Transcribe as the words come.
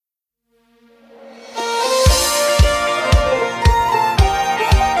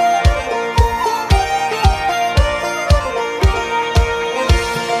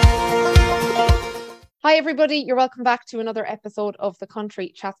everybody, you're welcome back to another episode of the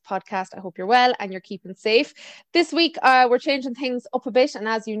Country Chats podcast. I hope you're well and you're keeping safe. This week we're changing things up a bit, and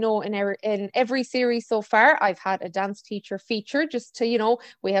as you know, in every series so far I've had a dance teacher feature, just to,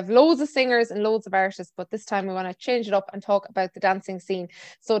 we have loads of singers and loads of artists, but this time we want to change it up and talk about the dancing scene.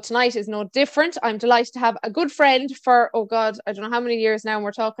 So tonight is no different. I'm delighted to have a good friend for, oh God, I don't know how many years now, and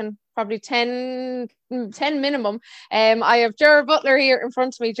we're talking probably 10 minimum. I have Gerard Butler here in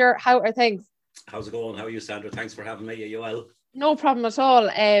front of me. Gerard, how are things? How's it going? How are you, Sandra? Thanks for having me. Are you well? No problem at all.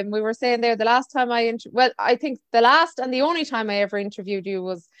 We were saying there the last time I think the last and the only time I ever interviewed you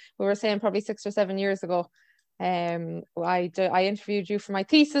was, we were saying probably 6 or 7 years ago. I interviewed you for my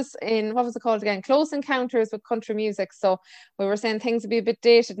thesis in, what was it called again? Close Encounters with Country Music. So we were saying things would be a bit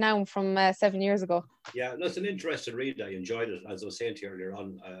dated now from 7 years ago. Yeah, that's an interesting read. I enjoyed it. As I was saying to you earlier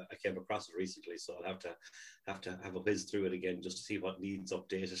on, I came across it recently, so I'll have to have a whiz through it again just to see what needs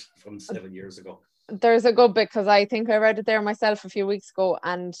updated from 7 years ago. There's a good bit, because I think I read it there myself a few weeks ago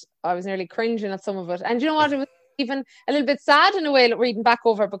and I was nearly cringing at some of it. And you know what? It was even a little bit sad in a way reading back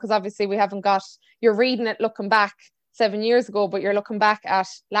over, because obviously you're reading it looking back 7 years ago, but you're looking back at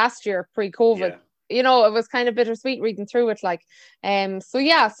last year pre-COVID. Yeah. It was kind of bittersweet reading through it, so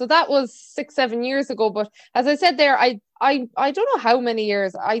that was 6-7 years ago. But as I said there, I don't know how many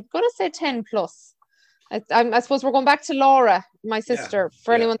years. I'm gonna say 10 plus. I suppose we're going back to Laura, my sister.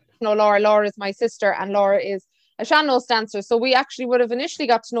 For anyone who doesn't know Laura is my sister, and Laura is a sean-nós dancer. So we actually would have initially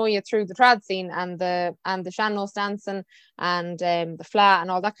got to know you through the trad scene and the sean-nós dancing and the flat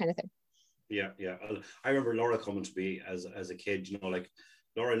and all that kind of thing. Yeah. I remember Laura coming to me as a kid.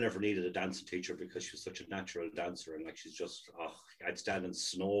 Laura never needed a dancing teacher because she was such a natural dancer, and she's just, I'd stand in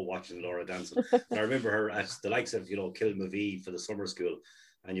snow watching Laura dancing. And I remember her at the likes of Kilmavie for the summer school,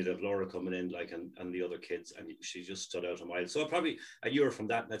 and you'd have Laura coming in and the other kids, and she just stood out a mile. So probably a year from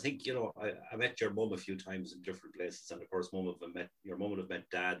that, and I think I met your mum a few times in different places, and of course your mum would have met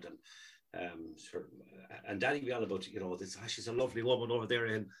Dad, and Daddy be on about this. She's a lovely woman over there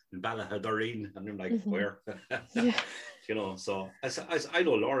in Ballahadoreen, and I'm like, where? So I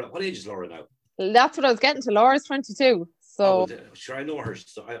know Laura. What age is Laura now? That's what I was getting to. Laura's 22. So sure, I know her.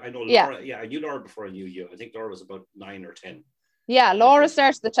 So I know Laura. Yeah, I knew Laura before I knew you. I think Laura was about 9 or 10. Yeah, Laura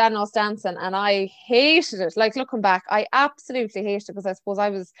started the sean-nós dancing and I hated it. Looking back, I absolutely hated it, because I suppose I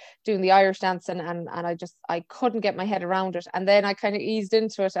was doing the Irish dancing and I couldn't get my head around it. And then I kind of eased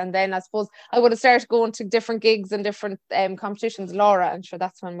into it, and then I suppose I would have started going to different gigs and different competitions, Laura, and sure,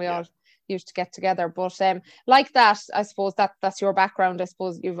 that's when we all used to get together. But like that, I suppose that's your background. I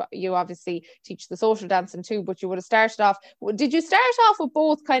suppose you obviously teach the social dancing too, but you would have started off. Did you start off with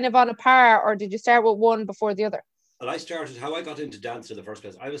both kind of on a par, or did you start with one before the other? Well, how I got into dance in the first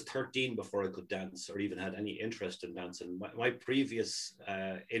place. I was 13 before I could dance or even had any interest in dancing. My previous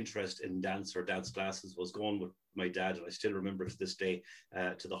interest in dance or dance classes was going with my dad, and I still remember to this day,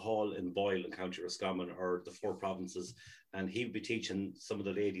 to the hall in Boyle in County Roscommon, or the Four Provinces, and he'd be teaching some of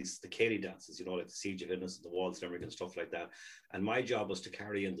the ladies the Cayley dances, like the Siege of Innis and the Waltz Limerick and stuff like that. And my job was to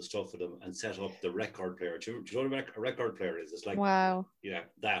carry in the stuff with him and set up the record player. Do you know what a record player is? It's like, wow. Yeah,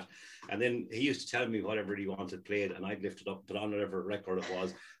 that. And then he used to tell me whatever he wanted played, and I'd lift it up, put on whatever record it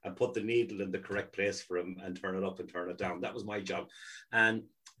was, and put the needle in the correct place for him and turn it up and turn it down. That was my job. And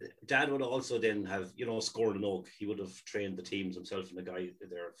Dad would also then have, Scored an Oak. He would have trained the teams himself and the guy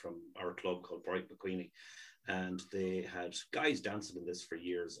there from our club called Bright McQueenie. And they had guys dancing in this for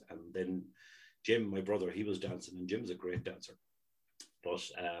years. And then Jim, my brother, he was dancing, and Jim's a great dancer. But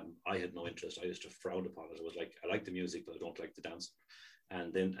I had no interest. I used to frown upon it. I was like, I like the music, but I don't like the dance.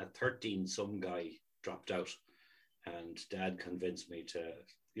 And then at 13, some guy dropped out, and Dad convinced me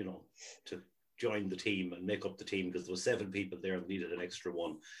to join the team and make up the team, because there was 7 people there and needed an extra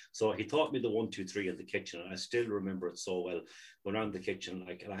one. So he taught me the 1, 2, 3 in the kitchen, and I still remember it so well. Went around the kitchen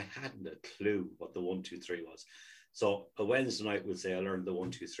and I hadn't a clue what the 1, 2, 3 was. So a Wednesday night, we'll say I learned the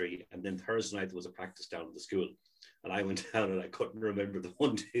 1, 2, 3, and then Thursday night there was a practice down at the school. And I went down and I couldn't remember the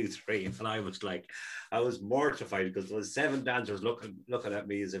 1, 2, 3. And I was mortified, because there was 7 dancers looking at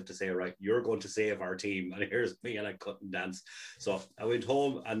me as if to say, right, you're going to save our team. And here's me, and I couldn't dance. So I went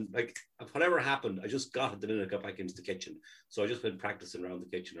home, and whatever happened, I just got it the minute I got back into the kitchen. So I just went practicing around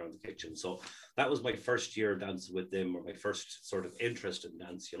the kitchen. So that was my first year dancing with them, or my first sort of interest in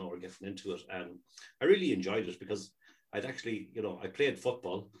dance, or getting into it. And I really enjoyed it, because I'd actually, I played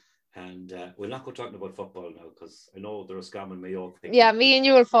football. And we'll not go talking about football now, because I know the Roscommon Mayo thing. Yeah, me and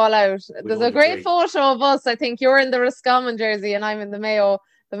you will fall out. There's a great photo of us. I think you're in the Roscommon jersey and I'm in the Mayo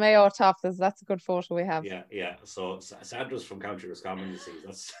The Mayo top, that's a good photo we have. Yeah. So Sandra's from County Roscommon, you see.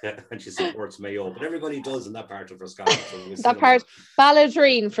 That's and she supports Mayo, but everybody does in that part of Roscommon. So that part,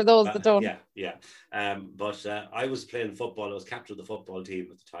 Balladreen, for those that don't. Yeah. But I was playing football. I was captain of the football team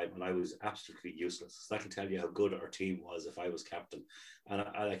at the time, and I was absolutely useless. So that'll tell you how good our team was if I was captain. And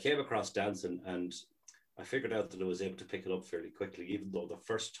I came across dancing, and I figured out that I was able to pick it up fairly quickly, even though the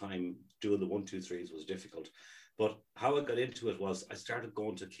first time doing the 1, 2, 3s was difficult. But how I got into it was I started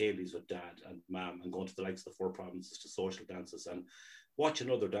going to Kayleys with Dad and Mum and going to the likes of the Four Provinces to social dances and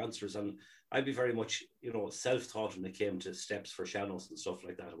watching other dancers. And I'd be very much, self-taught when it came to steps for shannos and stuff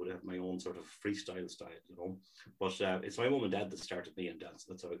like that. I would have my own sort of freestyle style, But it's my mum and dad that started me in dance.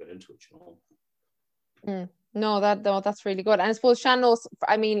 That's how I got into it, No, that's really good. And I suppose shannos,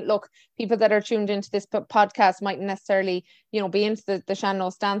 I mean, look, people that are tuned into this podcast mightn't necessarily, be into the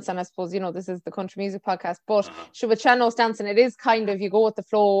shannos dance. And I suppose, this is the country music podcast. But with shannos dancing, it is kind of, you go with the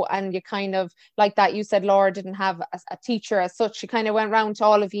flow, and you kind of, like that, you said Laura didn't have a teacher as such. She kind of went round to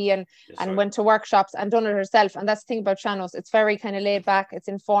all of you and went to workshops and done it herself. And that's the thing about shannos. It's very kind of laid back. It's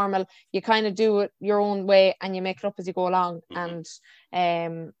informal. You kind of do it your own way and you make it up as you go along. And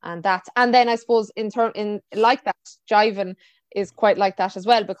then I suppose in like that, jiving is quite like that as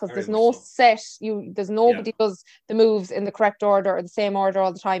well, because there's no set, there's nobody does the moves in the correct order or the same order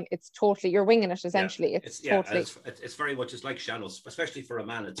all the time. It's totally, you're winging it essentially. It's very much, it's like shannos, especially for a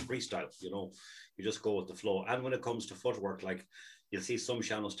man. It's freestyle, you just go with the flow. And when it comes to footwork, like you'll see some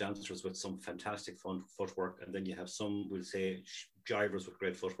shannos dancers with some fantastic fun footwork, and then you have some, we'll say, jivers with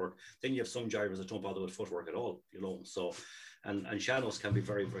great footwork. Then you have some jivers that don't bother with footwork at all, so and shannos can be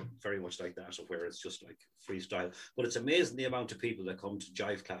very, very, very much like that, where it's just like freestyle. But it's amazing the amount of people that come to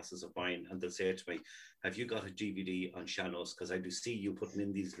jive classes of mine and they'll say to me, have you got a DVD on shannos? Because I do see you putting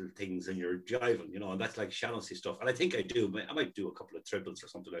in these little things and you're jiving, and that's like shannosy stuff. And I think I do. I might do a couple of triples or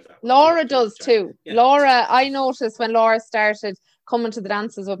something like that. Laura does too. Yeah. Laura, I noticed when Laura started coming to the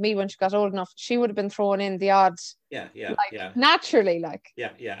dances with me when she got old enough, she would have been throwing in the odd, naturally,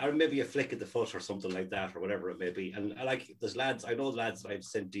 or maybe a flick of the foot or something like that, or whatever it may be. And there's lads, I know lads that I've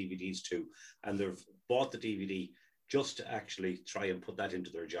sent DVDs to, and they've bought the DVD just to actually try and put that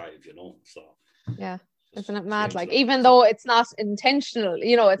into their jive, so yeah. Isn't it mad? Even though it's not intentional,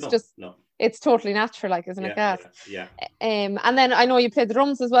 it's it's totally natural, isn't it, Gav? Yeah. And then I know you played the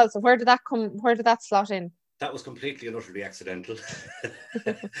drums as well. So where did that slot in? That was completely and utterly accidental.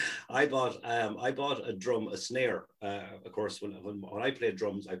 I bought a snare. Of course, when I play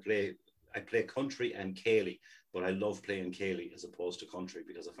drums, I play country and Cayley, but I love playing Cayley as opposed to country,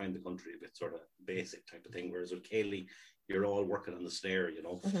 because I find the country a bit sort of basic type of thing, whereas with Cayley, you're all working on the snare,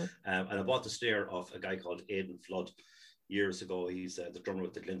 And I bought the snare off a guy called Aidan Flood years ago. He's the drummer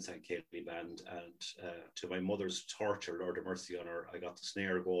with the Glynside Cayley band, and to my mother's torture, Lord have mercy on her, I got the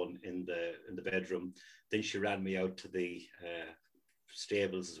snare going in the bedroom. Then she ran me out to the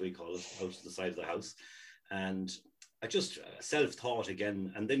stables, as we call it, out to the side of the house, and I just self-taught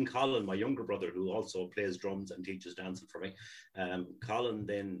again. And then Colin, my younger brother, who also plays drums and teaches dancing for me, Colin,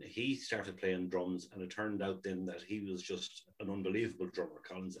 then he started playing drums, and it turned out then that he was just an unbelievable drummer.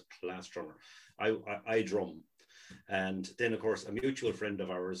 Colin's a class drummer. I drum. And then, of course, a mutual friend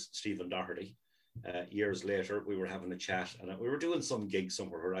of ours, Stephen Doherty, years later, we were having a chat, and we were doing some gig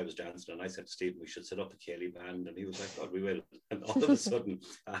somewhere where I was dancing, and I said to Stephen, we should set up a Cayley band, and he was like, God, we will. And all of a sudden,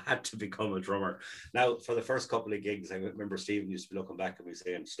 I had to become a drummer. Now, for the first couple of gigs, I remember Stephen used to be looking back at me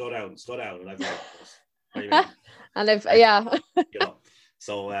saying, slow down, and I've like, what do you mean? And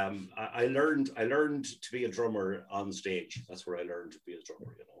So I learned to be a drummer on stage. That's where I learned to be a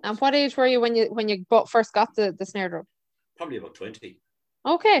drummer. And what age were you when you first got the snare drum? Probably about 20.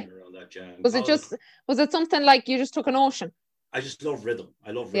 Okay. Around that jam. Was it something like you just took a notion? I just love rhythm.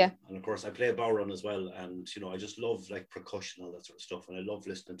 I love rhythm. And of course I play bowrun as well. And, I just love percussion, all that sort of stuff. And I love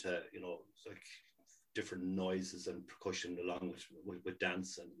listening to, different noises and percussion along with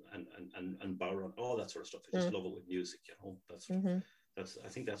dance and bowrun, all that sort of stuff. I just love it with music, I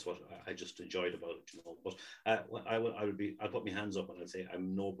think that's what I just enjoyed about it, But I'll put my hands up and I'll say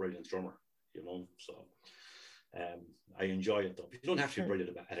I'm no brilliant drummer, So I enjoy it though. You don't have to be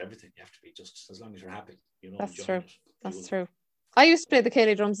brilliant at everything. You have to be just as long as you're happy, That's true. That's true. I used to play the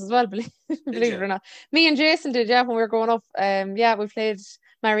Cayley drums as well, believe it or not. Me and Jason did, when we were growing up. We played.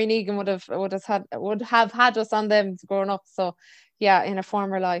 Mary Negan would have had us on them growing up. So in a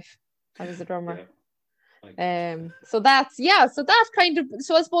former life, I was a drummer. So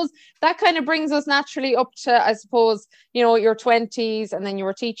I suppose that kind of brings us naturally up to, I suppose, your 20s, and then you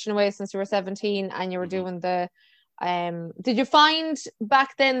were teaching away since you were 17, and you were doing Did you find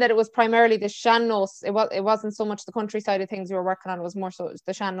back then that it was primarily the sean-nós? It wasn't so much the country side of things you were working on, it was more so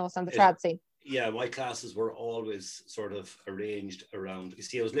the sean-nós and the trad scene? Yeah, my classes were always sort of arranged around, you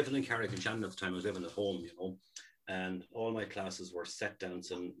see, I was living in Carrick-on-Shannon at the time, I was living at home, you know, and all my classes were set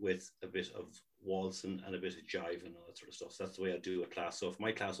dancing with a bit of waltzing and a bit of jive and all that sort of stuff. So that's the way I do a class. So if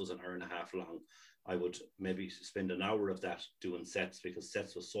my class was an hour and a half long, I would maybe spend an hour of that doing sets, because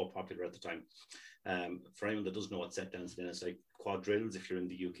sets was so popular at the time. For anyone that doesn't know what set dancing is, it's like quadrilles. If you're in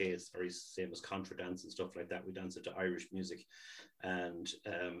the UK, it's very same as contra dance and stuff like that. We dance it to Irish music, and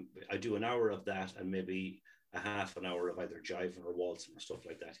I do an hour of that and maybe a half an hour of either jiving or waltzing or stuff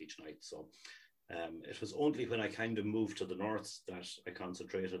like that each night. So it was only when I kind of moved to the north that I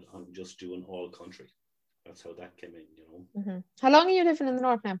concentrated on just doing all country. That's how that came in, you know. Mm-hmm. How long are you living in the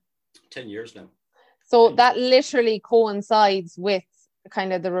north now? 10 years now. So that literally coincides with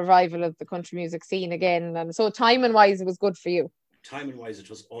kind of the revival of the country music scene again. And so timing wise, it was good for you. Timing wise, it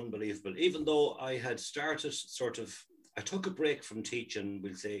was unbelievable. Even though I had started sort of, I took a break from teaching,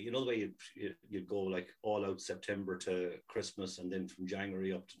 we'll say, you know, the way you'd go like all out September to Christmas, and then from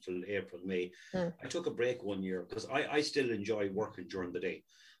January up until April, May. I took a break 1 year because I still enjoy working during the day.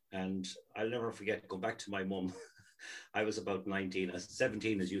 And I'll never forget going back to my mum. I was about 19, I was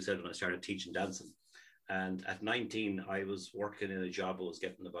 17, as you said, when I started teaching dancing. And at 19, I was working in a job. I was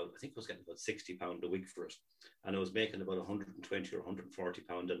getting about, I think I was getting about £60 a week for it. And I was making about 120 or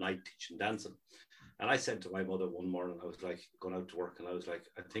 £140 a night teaching dancing. And I said to my mother one morning, I was like going out to work, and I was like,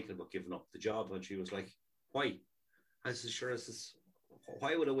 I'm thinking about giving up the job. And she was like, why? I said, sure,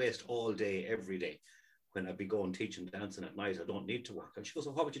 why would I waste all day, every day, when I'd be going teaching dancing at night? I don't need to work. And she goes,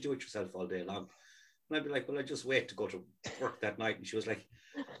 well, what would you do with yourself all day long? And I'd be like, well, I just wait to go to work that night. And she was like,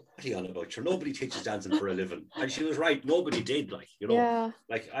 what are you on about? Sure, nobody teaches dancing for a living. And she was right. Nobody did, like, you know, yeah.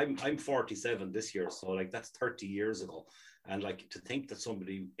 Like I'm 47 this year. So like, that's 30 years ago. And like, to think that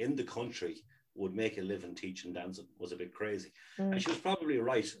somebody in the country would make a living teaching dancing was a bit crazy. And she was probably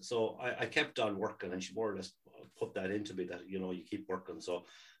right. So I kept on working, and she more or less put that into me that, you know, you keep working. So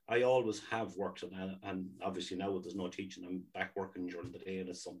I always have worked, and obviously now there's no teaching, I'm back working during the day, and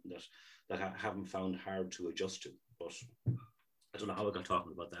it's something that I haven't found hard to adjust to. But I don't know how I got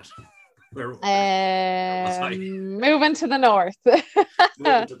talking about that. Where was I? Moving to the north.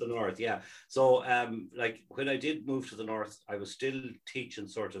 Moving to the north, yeah. So like when I did move to the north, I was still teaching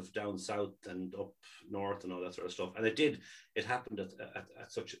sort of down south and up north and all that sort of stuff. And it happened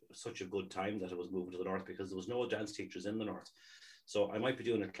at such a good time that I was moving to the north, because there was no dance teachers in the north. So I might be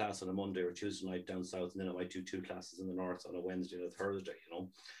doing a class on a Monday or Tuesday night down south, and then I might do 2 classes in the north on a Wednesday and a Thursday, you know.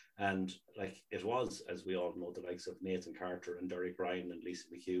 And like, it was, as we all know, the likes of Nathan Carter and Derek Ryan and Lisa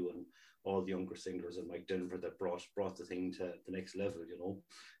McHugh and all the younger singers and Mike Denver that brought the thing to the next level, you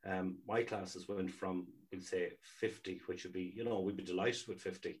know. My classes went from, we'd say, 50, which would be, you know, we'd be delighted with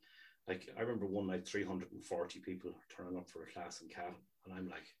 50. Like, I remember one night 340 people turning up for a class in Cavan, and I'm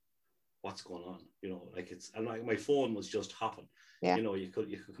like, what's going on? You know, like, and like, my phone was just hopping. Yeah. You know, you could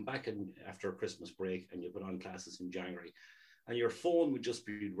come back in after a Christmas break and you put on classes in January, and your phone would just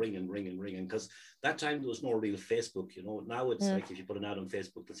be ringing, because that time there was no real Facebook, you know. Now it's like, if you put an ad on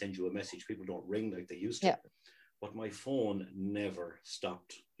Facebook, they'll send you a message. People don't ring like they used to. Yeah. But my phone never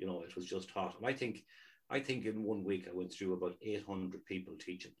stopped. You know, it was just hot. And I think in 1 week I went through about 800 people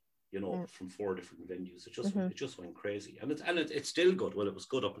teaching, you know, from 4 different venues. It just went crazy. And it's still good. Well, it was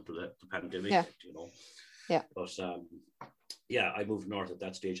good up until the pandemic, you know. Yeah. But yeah, I moved north at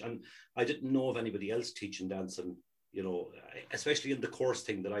that stage, and I didn't know of anybody else teaching dancing, you know, especially in the course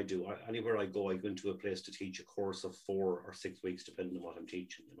thing that I do. Anywhere I go into a place to teach a course of 4 or 6 weeks, depending on what I'm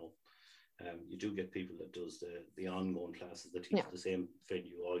teaching, you know. You do get people that does the ongoing classes that teach the same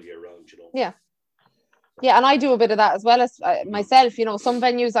venue all year round, you know. Yeah. Yeah, and I do a bit of that as well as myself, you know. Some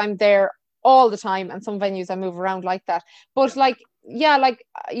venues I'm there all the time, and some venues I move around like that. But like, yeah, like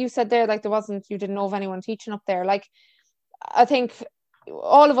you said there, like you didn't know of anyone teaching up there. Like, I think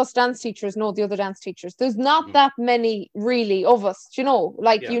all of us dance teachers know the other dance teachers. There's not that many really of us, you know,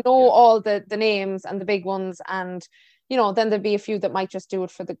 like, you know, all the names and the big ones, and, you know, then there'd be a few that might just do it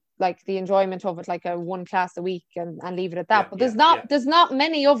for the enjoyment of it, like a 1 class a week and leave it at that. But there's not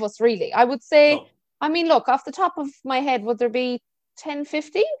many of us really. I would say, no. I mean, look, off the top of my head, would there be 10,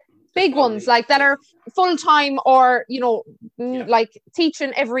 15 big ones like that are full-time, or, you know, like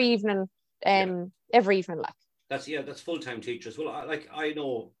teaching every evening, like. That's full-time teachers. Well, I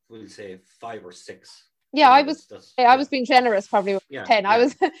know, we'll say 5 or 6. Yeah, I was being generous, probably with 10. I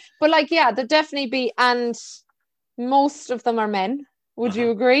was, but like, there'd definitely be, and most of them are men. Would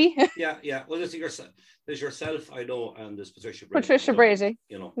you agree? Yeah. Well, there's yourself, I know, and there's Patricia Brady. Brady.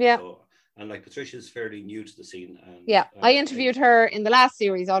 You know. Yeah. So, And like Patricia's fairly new to the scene. And yeah, I interviewed her in the last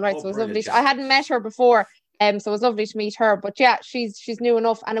series. All right, so it was lovely. I hadn't met her before, so it was lovely to meet her. But yeah, she's new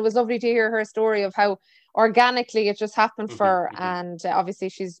enough, and it was lovely to hear her story of how organically it just happened for her. And obviously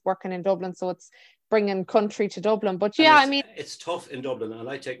she's working in Dublin, so it's bringing country to Dublin. But yeah, I mean, it's tough in Dublin, and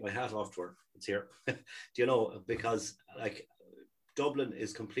I take my hat off to her. It's here, do you know, because like Dublin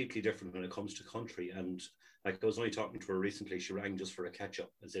is completely different when it comes to country. And like I was only talking to her recently, she rang just for a catch up,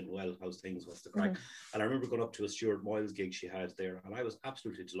 as in, well, how's things, what's the crack? And I remember going up to a Stuart Moyles gig she had there, and I was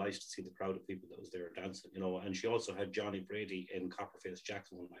absolutely delighted to see the crowd of people that was there dancing, you know. And she also had Johnny Brady in Copperface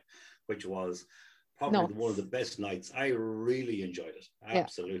Jackson one night, which was probably one of the best nights. I really enjoyed it.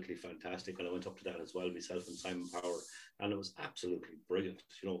 Absolutely fantastic. And I went up to that as well, myself and Simon Power, and it was absolutely brilliant.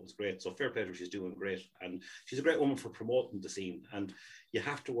 You know, it was great. So fair play to her, she's doing great. And she's a great woman for promoting the scene. And you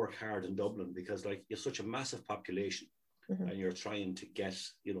have to work hard in Dublin because like you're such a massive population and you're trying to get,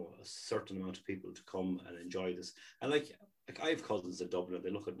 you know, a certain amount of people to come and enjoy this. And like I have cousins in Dublin, and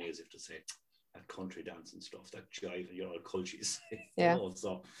they look at me as if to say, that country dance and stuff, that jive and your old cultures. Yeah. You know,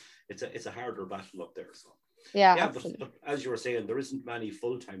 so it's a harder battle up there. So yeah, but as you were saying, there isn't many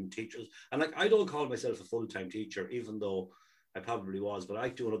full-time teachers. And like I don't call myself a full-time teacher, even though I probably was, but I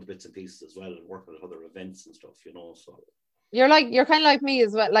like doing other bits and pieces as well and working at other events and stuff, you know. So you're kind of like me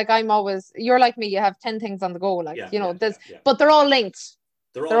as well. Like you're like me, you have 10 things on the go, like but they're all linked.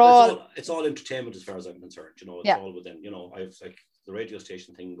 It's all entertainment as far as I'm concerned, you know. It's all within, you know. I've like the radio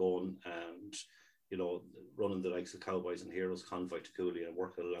station thing going, and you know, running the likes of Cowboys and Heroes Convoy to Cooley and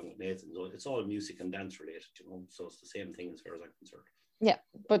working along with Nathan. So it's all music and dance related, you know. So it's the same thing as far as I'm concerned. Yeah,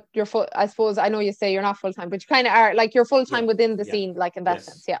 but you're full. I suppose I know you say you're not full time, but you kind of are. Like you're full time within the scene, like in that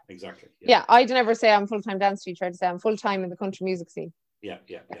sense. Yeah, exactly. Yeah, I'd never say I'm full time dance teacher. I'd say I'm full time in the country music scene.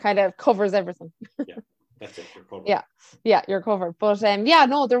 It kind of covers everything. Yeah. That's it, you're covered. Yeah, you're covered. But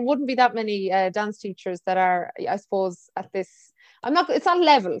no, there wouldn't be that many dance teachers that are, I suppose, at this. It's not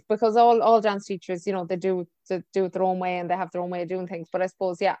level, because all dance teachers, you know, they do it their own way and they have their own way of doing things. But I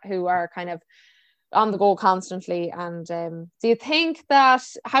suppose, who are kind of on the go constantly. And how do you think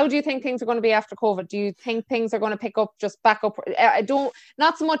things are going to be after COVID? Do you think things are going to pick up, just back up? I don't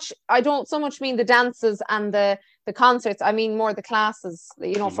so much mean the dances and the concerts. I mean more the classes,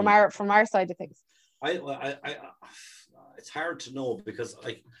 you know, from our side of things. It's hard to know, because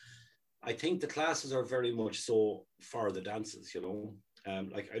I think the classes are very much so for the dances, you know.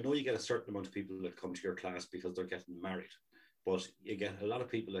 Like I know you get a certain amount of people that come to your class because they're getting married, but you get a lot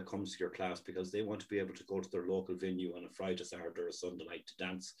of people that come to your class because they want to be able to go to their local venue on a Friday, Saturday, or a Sunday night to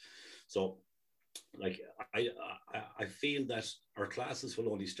dance. So, like I feel that our classes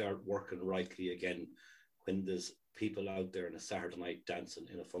will only start working rightly again when there's people out there on a Saturday night dancing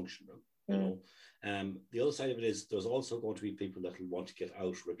in a function room. You know, the other side of it is there's also going to be people that will want to get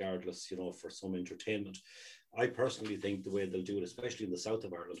out regardless, you know, for some entertainment. I personally think the way they'll do it, especially in the south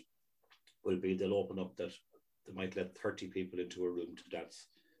of Ireland, will be they'll open up that they might let 30 people into a room to dance.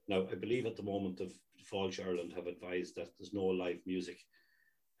 Now, I believe at the moment the Fáilte Ireland have advised that there's no live music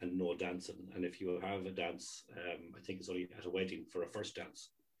and no dancing. And if you have a dance, I think it's only at a wedding for a first dance.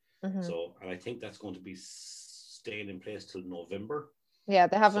 So, and I think that's going to be staying in place till November. Yeah,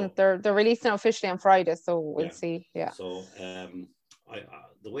 they haven't. So, they're releasing it officially on Friday, so we'll see. Yeah. So,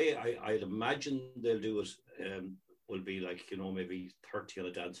 the way I'd imagine they'll do it will be like, you know, maybe 30 on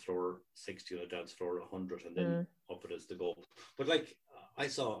a dance floor, 60 on a dance floor, 100, and then up it as the goal. But like I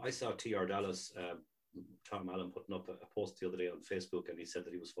saw TR Dallas, Tom Allen putting up a post the other day on Facebook, and he said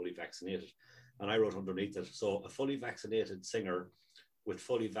that he was fully vaccinated, and I wrote underneath it, so a fully vaccinated singer with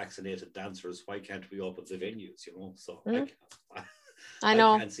fully vaccinated dancers, why can't we open the venues, you know? So I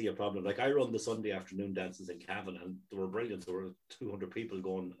can't see a problem. Like I run the Sunday afternoon dances in Cavan, and they were brilliant. There were 200 people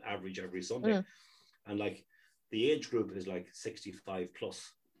going average every Sunday. And like the age group is like 65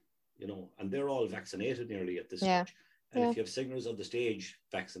 plus, you know, and they're all vaccinated nearly at this stage. And if you have singers on the stage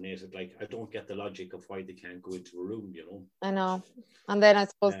vaccinated, like I don't get the logic of why they can't go into a room, you know. I know. And then I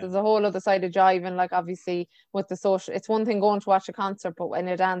suppose there's a whole other side of jive, and like obviously with the social, it's one thing going to watch a concert, but in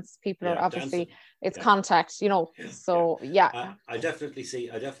a dance, people are obviously dancing. It's contact, you know. So I definitely see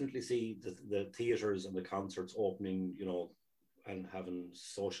the theatres and the concerts opening, you know, and having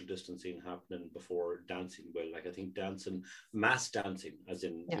social distancing happening before dancing. Well, like I think mass dancing, as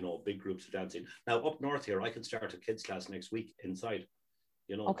in, you know, big groups of dancing. Now up north here, I can start a kids class next week inside,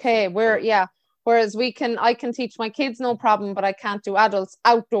 you know. Okay, so, whereas I can teach my kids no problem, but I can't do adults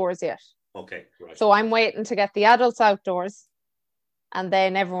outdoors yet. Okay, right. So I'm waiting to get the adults outdoors and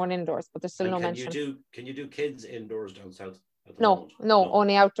then everyone indoors, but there's still no mention. Can you do kids indoors down south? No,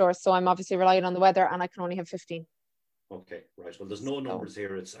 only outdoors. So I'm obviously relying on the weather, and I can only have 15. Okay, right. Well, there's no So, numbers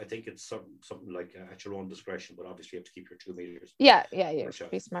here. I think it's something like at your own discretion, but obviously you have to keep your 2 meters. yeah, you For should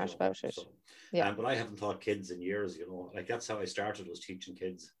shot, be smart about it. So, Yeah. but I haven't taught kids in years. Like that's how I started, was teaching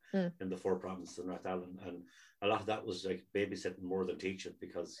kids in the 4 provinces in North Allen, and a lot of that was like babysitting more than teaching,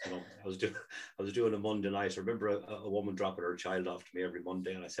 because I was doing a Monday night. I remember a woman dropping her child off to me every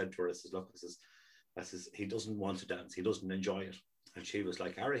Monday, and I said to her, I says, look, I says, he doesn't want to dance, he doesn't enjoy it. And she was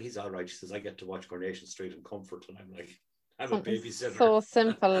like, Ari, he's all right. She says, I get to watch Coronation Street in comfort. And I'm like, I'm a babysitter. So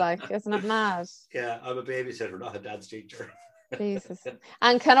simple, like, isn't it mad? Yeah, I'm a babysitter, not a dance teacher. Jesus.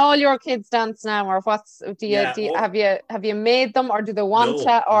 And can all your kids dance now, or have you made them, or do they want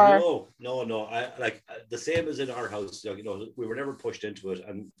to, or no. I like the same as in our house. We were never pushed into it,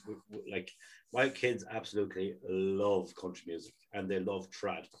 and like my kids absolutely love country music and they love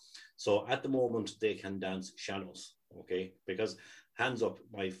trad. So at the moment they can dance shannos, okay? Because hands up,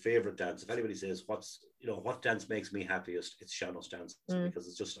 my favorite dance. If anybody says what dance makes me happiest, it's shannos dance, because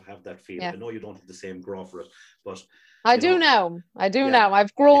it's just, I have that feeling. I know you don't have the same grow for it, but I do now.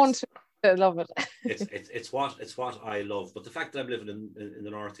 I've grown to love it. it's what I love. But the fact that I'm living in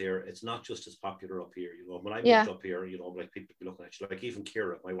the north here, it's not just as popular up here. When I moved up here, like people be looking at you, like even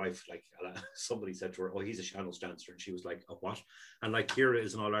Kira, my wife, like somebody said to her, oh, he's a shannos dancer, and she was like, oh, what? And like Kira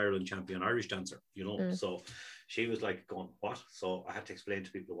is an All-Ireland champion Irish dancer, so she was like going, what? So I had to explain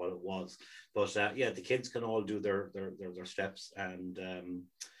to people what it was. But the kids can all do their steps, and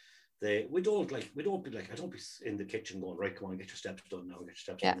I don't be in the kitchen going, right, come on, get your steps done now, get your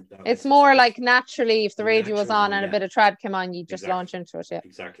steps done. It's more like naturally, if the radio was on and a bit of trad came on, you just launch into it.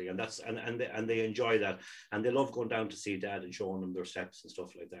 Exactly. And that's and they enjoy that, and they love going down to see Dad and showing them their steps and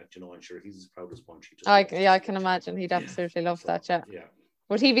stuff like that, I'm sure he's as proud as Punch. I can imagine he'd absolutely love that. Yeah.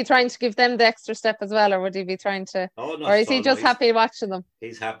 Would he be trying to give them the extra step as well, or would he be trying to? Oh, no, or is he just happy watching them?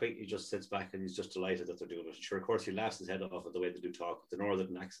 He's happy. He just sits back and he's just delighted that they're doing it. Sure, of course, he laughs his head off at the way they do talk. The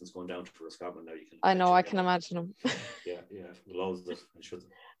northern accents going down to Roscommon now. I can imagine him. Yeah, loves it.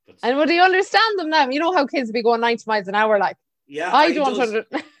 And would he understand them now? You know how kids be going 90 miles an hour, like. Yeah, I don't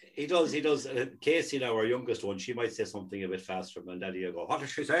understand. He does. Casey now, our youngest one, she might say something a bit faster, and Daddy will go, what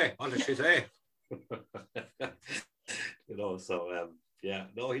does she say? What does she say? So yeah,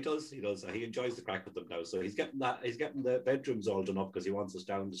 no, he does. He enjoys the crack with them now. So he's getting the bedrooms all done up because he wants us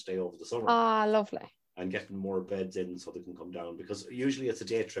down to stay over the summer. Ah, lovely. And getting more beds in so they can come down, because usually it's a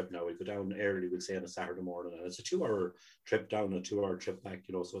day trip now. We go down early, we'll say on a Saturday morning, and it's a 2-hour trip down and a 2-hour trip back,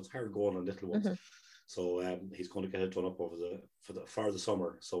 so it's hard going on little ones. So he's going to get it done up for the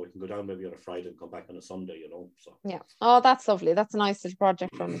summer, so we can go down maybe on a Friday and come back on a Sunday, So yeah. Oh, that's lovely. That's a nice little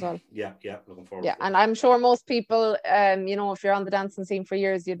project for him as well. Yeah, looking forward. Yeah, and I'm sure most people, if you're on the dancing scene for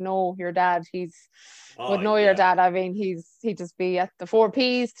years, you'd know your dad. Your dad. I mean, he'd just be at the 4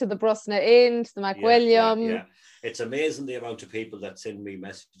 Ps to the Brusna Inn to the McWilliam. Yeah. It's amazing the amount of people that send me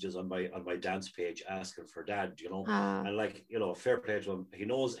messages on my dance page asking for Dad, and fair play to him. He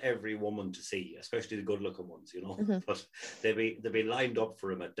knows every woman to see, especially the good looking ones, but they'd be lined up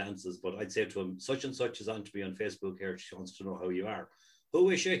for him at dances. But I'd say to him, such and such is on to me on Facebook here. She wants to know how you are.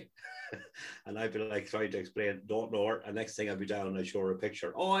 Who is she? And I'd be like trying to explain, don't know her. And next thing I'd be down and I'd show her a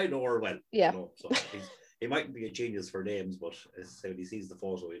picture. Oh, I know her well. Yeah. So he mightn't be a genius for names, but when he sees the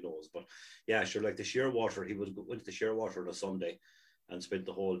photo, he knows. But yeah, sure, like the Shearwater, he went to the Shearwater on a Sunday and spent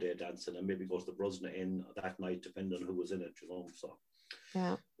the whole day dancing, and maybe go to the Brusna Inn that night, depending on who was in it, So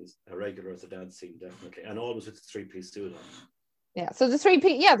yeah, he's a regular at the dance scene, definitely. And always with the 3-piece too. Yeah, so the 3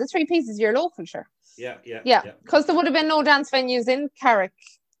 pieces your local, sure. Yeah. Because there would have been no dance venues in Carrick.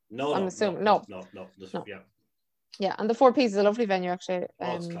 No, I'm assuming. No. Yeah. Yeah, and the 4 Ps is a lovely venue, actually.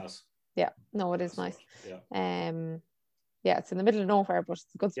 It's class. Yeah, no, it is nice. Yeah. Yeah, it's in the middle of nowhere, but it's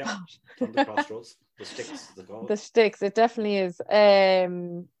a good spot. On the crossroads, the sticks, they call it. The sticks, it definitely is.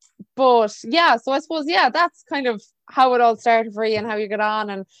 But yeah, so I suppose that's kind of how it all started for you and how you get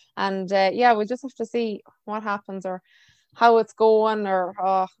on, and we'll just have to see what happens or how it's going, or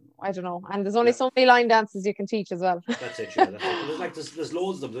I don't know. And there's only so many line dances you can teach as well. That's it. Yeah, there's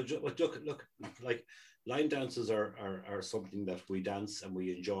loads of them. Look, like line dances are something that we dance and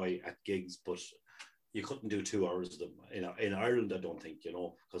we enjoy at gigs, but you couldn't do 2 hours of them in Ireland, I don't think,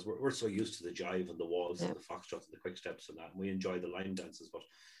 because we're so used to the jive and the waltz and the foxtrot and the quick steps and that, and we enjoy the line dances. But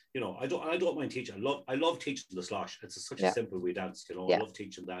I don't mind teaching. I love teaching the slosh. It's such a simple wee dance. I love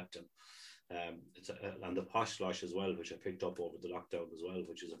teaching that, and and the posh slosh as well, which I picked up over the lockdown as well,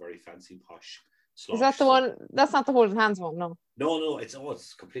 which is a very fancy posh slosh. Is that the one? That's not the holding hands one, no. No, it's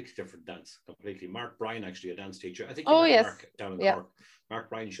completely different dance. Completely. Mark Bryan, actually a dance teacher. I think Mark down in Cork. Mark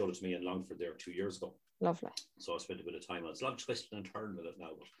Bryan showed it to me in Longford there 2 years ago. Lovely. So I spent a bit of time on it. It's a lot of twisting and turning with it now,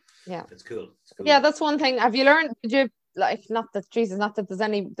 but yeah, it's cool. Yeah, that's one thing. Have you learned? Did you like, not that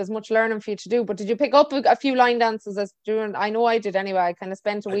there's much learning for you to do, but did you pick up a few line dances as doing? I know I did anyway. I kind of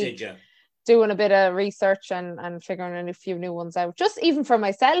spent a week. I did, yeah. Doing a bit of research and figuring a few new ones out, just even for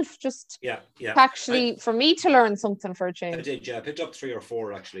myself, just actually for me to learn something for a change. I did, yeah. I picked up 3 or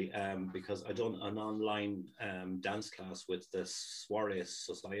 4 actually, because I done an online dance class with the Soiree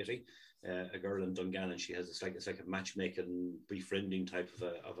Society, a girl in Dungannon. She has it's like a matchmaking, befriending type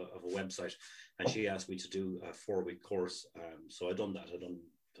of a website, and she asked me to do a 4-week course. So I done that.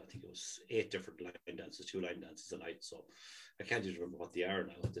 I think it was 8 different line dances, 2 line dances a night. So I can't even remember what they are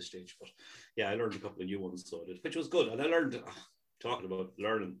now at this stage, but yeah, I learned a couple of new ones, so which was good. And I learned, talking about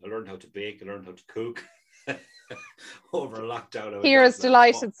learning, I learned how to bake, I learned how to cook over lockdown. Here is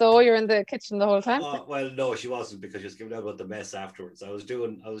delighted. So you're in the kitchen the whole time? Well, no, she wasn't, because she was giving out about the mess afterwards. I was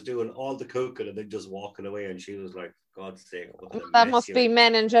doing all the cooking and then just walking away, and she was like, God's sake. That must be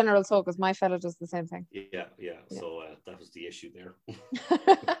men in general, so, because my fella does the same thing. Yeah. So that was the issue there.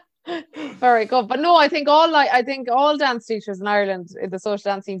 Very good. But no, I think all dance teachers in Ireland in the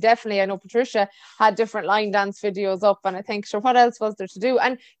social dancing, definitely, I know Patricia had different line dance videos up, and I think, sure, what else was there to do?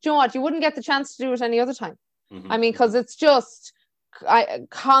 And do you know what, you wouldn't get the chance to do it any other time. I mean, because it's just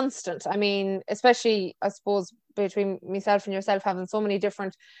constant. I mean, especially, I suppose, between myself and yourself, having so many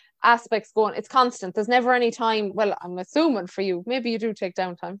different aspects going, it's constant. There's never any time. Well, I'm assuming for you, maybe you do take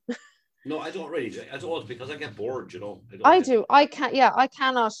downtime. No, I don't really. I don't, because I get bored, you know. I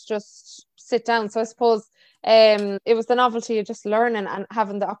cannot just sit down. So I suppose it was the novelty of just learning and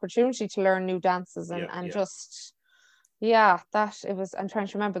having the opportunity to learn new dances just that it was. I'm trying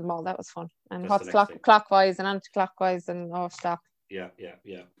to remember them all. That was fun. And that's what's clockwise and anti-clockwise and stop. Yeah.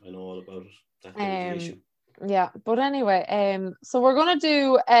 I know all about it. That's the issue. Yeah, but anyway, so we're gonna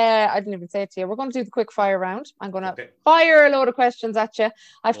do. I didn't even say it to you. We're gonna do the quick fire round. I'm gonna fire a load of questions at you.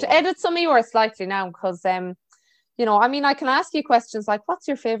 I have to edit some of yours slightly now because, you know, I mean, I can ask you questions like, "What's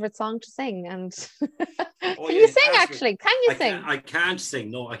your favorite song to sing?" And can you sing? Actually, can you sing? I can't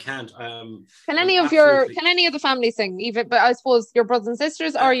sing. No, I can't. Can any of the family sing? Even, but I suppose your brothers and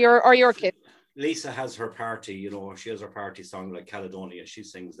sisters or your kids. Lisa has her party, you know, she has her party song like Caledonia. She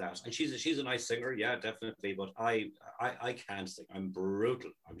sings that, and she's a nice singer, yeah, definitely. But I can't sing. I'm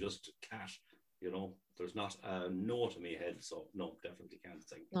brutal. I'm just a cat, you know. There's not a note in my head, so no, definitely can't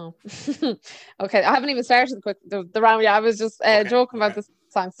sing. No. Okay, I haven't even started the round yet. I was just joking about this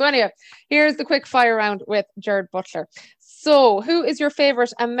song. So anyway, here's the quick fire round with Gerard Butler. So, who is your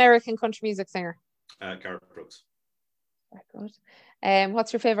favorite American country music singer? Gareth Brooks. Very good.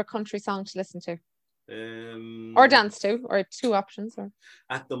 What's your favorite country song to listen to? Or dance to, or 2 options? Or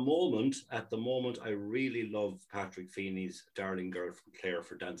at the moment, I really love Patrick Feeney's "Darling Girl" from Clare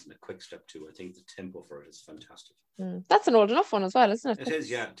for dancing a quick step to. I think the tempo for it is fantastic. That's an old enough one as well, isn't it? It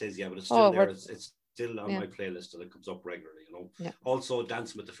is, yeah, but it's still there. It's still on my playlist, and it comes up regularly. You know. Yeah. Also,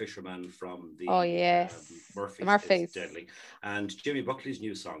 "Dancing with the Fisherman" from the Murphys. Is deadly, and Jimmy Buckley's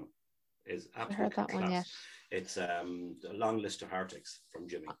new song is absolutely. I heard that class. One yet. It's a Long List of Heartaches from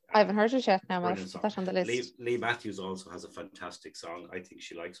Jimmy. I haven't heard it yet. Now I'll put that on the list. Lee Matthews also has a fantastic song. I Think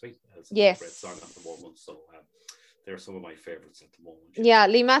She Likes Me. It's a great song at the moment. So they're some of my favourites at the moment. Yeah,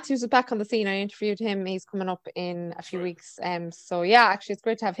 Lee Matthews is back on the scene. I interviewed him. He's coming up in a few weeks. So yeah, actually, it's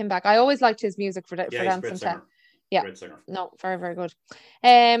great to have him back. I always liked his music for dancing. Yeah, great singer. No, very, very good.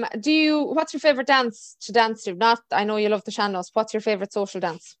 What's your favourite dance to dance to? Not, I know you love the Shannos. What's your favourite social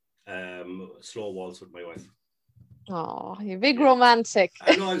dance? Slow waltz with my wife. Oh, you big romantic.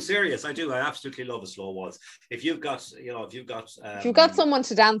 I know, I'm serious. I do. I absolutely love a slow waltz. If you've got someone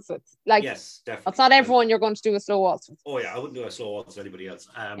to dance with, like, yes, definitely. It's not everyone you're going to do a slow waltz with. Oh yeah, I wouldn't do a slow waltz with anybody else.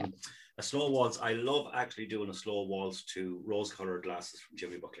 A slow waltz. I love actually doing a slow waltz to "Rose-Colored Glasses" from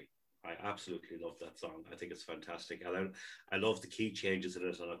Jimmy Buckley. I absolutely love that song. I think it's fantastic. I love the key changes in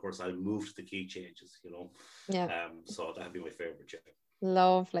it, and of course I'll move to the key changes. You know. Yeah. So that'd be my favorite. Yeah.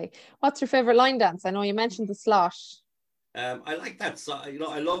 Lovely. What's your favorite line dance? I know you mentioned the slot. I like that. So, you know,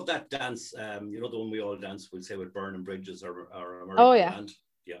 I love that dance. You know, the one we all dance, we'll say with Burning Bridges or American Band.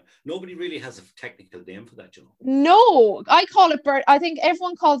 Yeah. Nobody really has a technical name for that, you know. No, I call it I think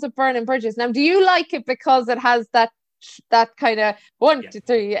everyone calls it Burning Bridges. Now, do you like it because it has that kind of 1, 2,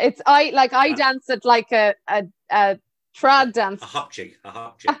 3? It's I dance it like a trad dance. A hop jig.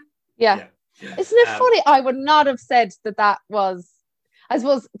 Yeah. Isn't it funny? I would not have said that was. I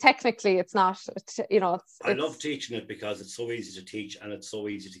suppose technically it's not, you know. I love teaching it because it's so easy to teach and it's so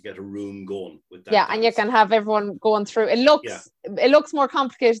easy to get a room going with that. Yeah, dance. And you can have everyone going through. It looks more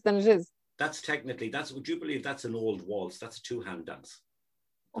complicated than it is. Would you believe that's an old waltz? That's a 2-hand dance.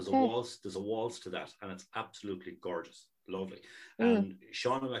 There's a waltz to that, and it's absolutely gorgeous. lovely. And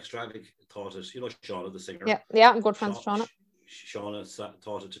Shauna McStravick taught it, you know, Shauna, the singer. Yeah, I'm good friends with Shauna. Shauna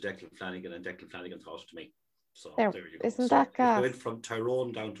taught it to Declan Flanagan, and Declan Flanagan taught it to me. So there you go. Isn't that gas? It went from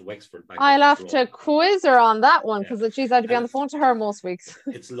Tyrone down to Wexford. I'll have to quiz her on that one, because geez, I'd be on the phone to her most weeks.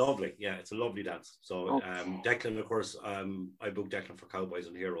 It's lovely. Yeah, it's a lovely dance. So Declan, of course, I booked Declan for Cowboys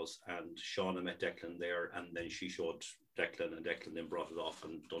and Heroes, and Shauna met Declan there, and then she showed Declan, and Declan then brought it off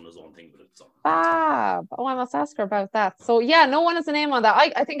and done his own thing with it. So I must ask her about that. So yeah, no one has a name on that.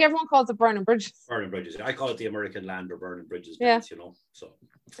 I think everyone calls it Burning Bridges. Burning Bridges. I call it the American Land or Burning Bridges dance, you know. So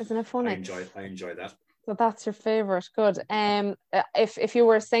isn't it funny? I enjoy that. So that's your favorite. Good. If you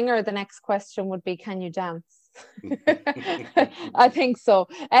were a singer, the next question would be, can you dance? I think so.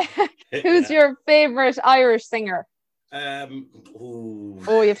 Who's your favorite Irish singer? You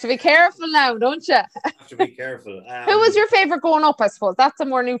have to be careful now, don't you? Have to be careful. Who was your favorite growing up? I suppose that's a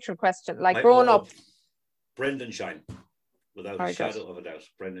more neutral question. Like growing up, Brendan Shine. Without a shadow of a doubt,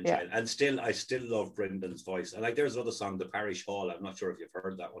 Brendan Shine. And I still love Brendan's voice. And like, there's another song, The Parish Hall. I'm not sure if you've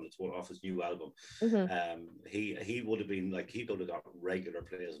heard that one. It's one off his new album. He would have been like, he would have got regular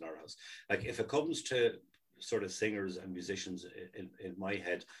plays in our house. Like, if it comes to sort of singers and musicians in my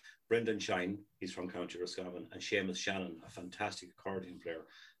head, Brendan Shine, he's from County Roscommon, and Seamus Shannon, a fantastic accordion player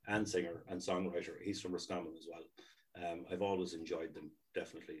and singer and songwriter. He's from Roscommon as well. I've always enjoyed them,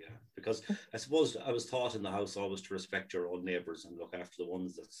 definitely, because I suppose I was taught in the house always to respect your own neighbours and look after the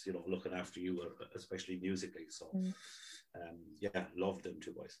ones that's, you know, looking after you, especially musically. So loved them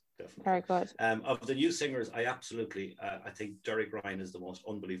two boys, definitely. Very good. Of the new singers, I absolutely I think Derek Ryan is the most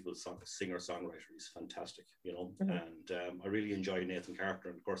unbelievable singer-songwriter. He's fantastic, you know. And I really enjoy Nathan Carter,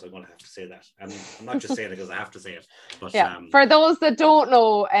 and of course I'm going to have to say that. And I'm not just saying it because I have to say it, but for those that don't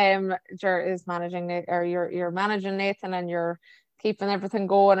know, Ger is managing or you're managing Nathan, and you're keeping everything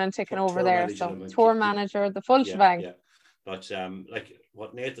going and taking over there. So tour manager, the full shebang. Yeah. But like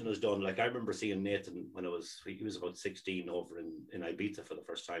what Nathan has done, like I remember seeing Nathan when he was about 16 over in Ibiza for the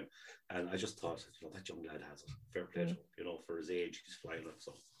first time, and I just thought, you know, that young lad has it. Fair play to him, you know, for his age, he's flying it.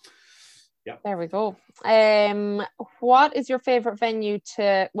 So yeah. There we go. What is your favorite venue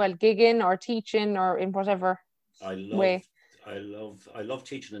to gig in or teach in or in whatever way? I love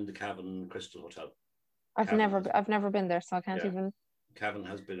teaching in the Cavan Crystal Hotel. I've never been there, so I can't even. Cavan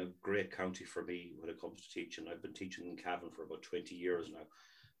has been a great county for me when it comes to teaching. I've been teaching in Cavan for about 20 years now,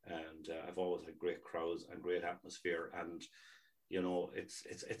 and I've always had great crowds and great atmosphere. And you know, it's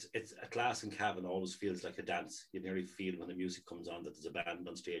a class in Cavan always feels like a dance. You nearly feel when the music comes on that there's a band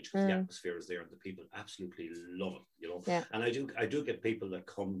on stage, because the atmosphere is there and the people absolutely love it. You know, and I do get people that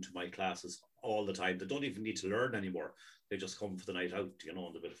come to my classes all the time that don't even need to learn anymore. They just come for the night out, you know,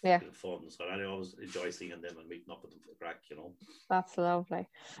 and a bit of fun. So I always enjoy seeing them and meeting up with them for the crack, you know. That's lovely.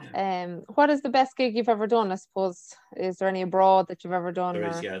 What is the best gig you've ever done? I suppose, is there any abroad that you've ever done? There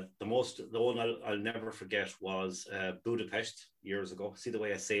is, the one I'll never forget was Budapest years ago. See the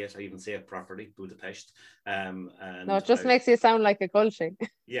way I say it? I even say it properly, Budapest. And no, it just makes you sound like a culture.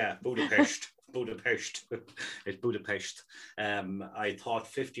 Yeah, Budapest. It's Budapest. I taught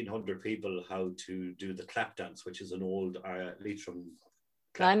 1,500 people how to do the clap dance, which is an old Leitrim.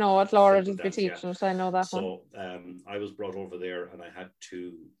 I know what Laura did be teaching, so I know that one. So I was brought over there, and I had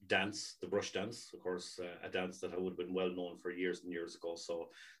to dance the brush dance, of course, a dance that I would have been well known for years and years ago. So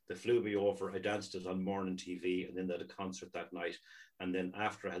they flew me over. I danced it on morning TV, and then they had a concert that night. And then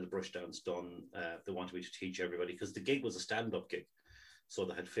after I had the brush dance done, they wanted me to teach everybody, because the gig was a stand-up gig. So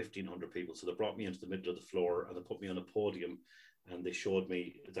they had 1,500 people. So they brought me into the middle of the floor and they put me on a podium, and they showed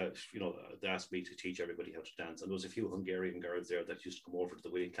me that, you know, they asked me to teach everybody how to dance. And there was a few Hungarian girls there that used to come over to the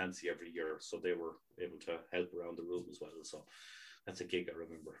William Clancy every year. So they were able to help around the room as well. So that's a gig I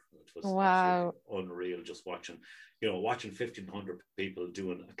remember. It was unreal, just watching 1,500 people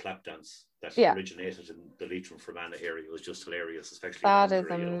doing a clap dance that originated in the Leitrim Fermanagh area. It was just hilarious, especially that is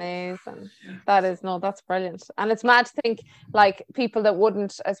amazing. That's brilliant. And it's mad to think, like, people that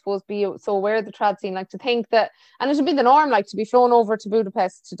wouldn't, I suppose, be so aware of the trad scene, like to think that, and it would be the norm, like to be flown over to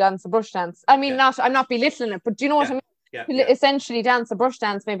Budapest to dance a brush dance. I mean, I'm not belittling it, but do you know what I mean? Essentially dance a brush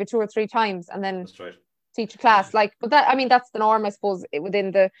dance maybe 2 or 3 times, and then teach a class. Like, but that, I mean, that's the norm, I suppose,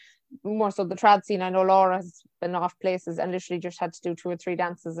 within the more so the trad scene. I know Laura has been off places and literally just had to do 2 or 3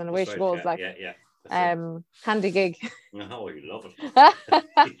 dances, and away she goes. Handy gig. Oh, you love it.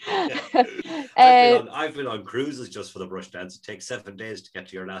 I've been on cruises just for the brush dance. It takes 7 days to get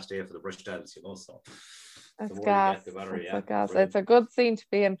to your last day for the brush dance, you know. So that's gas. It's a good scene to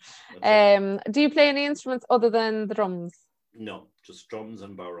be in. Do you play any instruments other than the drums? No, just drums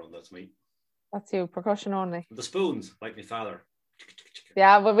and bodhrán. That's me. That's you, percussion only. The spoons, like my father.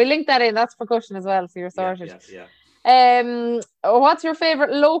 Yeah, well, we link that in. That's percussion as well, so you're sorted. Yeah. What's your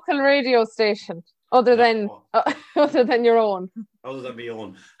favorite local radio station other Yeah. than other than your own? Other than my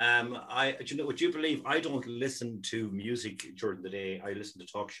own. Would you believe I don't listen to music during the day? I listen to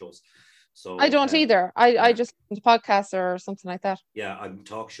talk shows. I So, don't either. I yeah, just listen to podcasts or something like that. yeah, I'm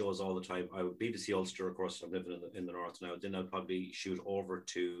talk shows all the time. I would BBC Ulster, of course. I'm living in the north now. Then I'll probably shoot over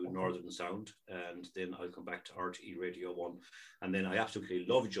to Northern Sound, and then I'll come back to RTE Radio One, and then I absolutely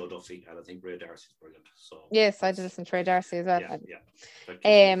love Joe Duffy, and I think Ray Darcy's brilliant. So Yes, I did listen to Ray Darcy as well. yeah, yeah. That keeps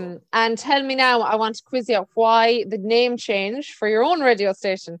me going. And tell me now, I want to quiz you why the name change for your own radio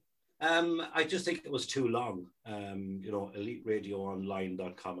station. I just think it was too long.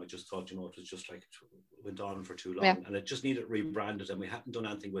 EliteRadioOnline.com. I just thought, it was just like it went on for too long, Yeah. and it just needed rebranded. And we hadn't done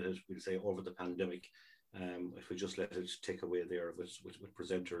anything with it, we'll say, over the pandemic. If we just let it take away there with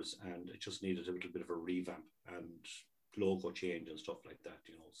presenters, and it just needed a little bit of a revamp and logo change and stuff like that.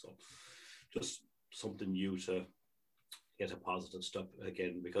 So just something new to get a positive step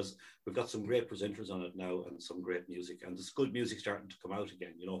again, because we've got some great presenters on it now and some great music, and there's good music starting to come out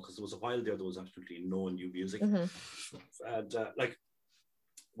again, because there was a while there was absolutely no new music. And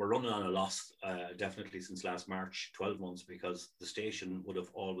we're running on a loss, definitely since last March, 12 months, because the station would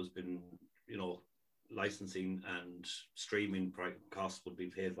have always been, licensing and streaming costs would be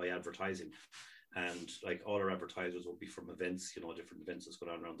paid by advertising. And like all our advertisers will be from events, different events that's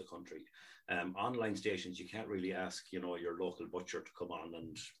going on around the country. Online stations, you can't really ask, your local butcher to come on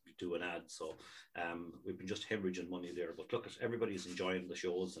and do an ad. So we've been just hemorrhaging money there. But look, everybody's enjoying the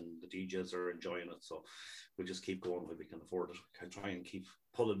shows and the DJs are enjoying it. So we'll just keep going when we can afford it. Can try and keep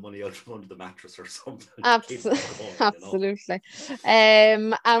pulling money out from under the mattress or something. Absolutely.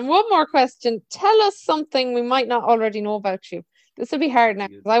 And one more question. Tell us something we might not already know about you. This will be hard now,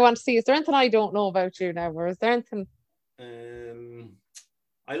 because I want to see, is there anything I don't know about you now, or is there anything?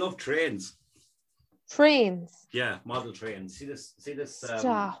 I love trains. Trains? Yeah, model trains. See this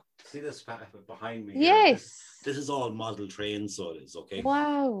Stop. See this behind me? Yes. This is all model trains, so it is, okay?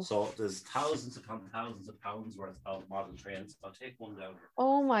 Wow. So there's thousands of pounds worth of model trains. I'll take one down here.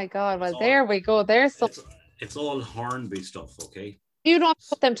 Oh my God. Well, there we go. There's some. It's all Hornby stuff, okay? You don't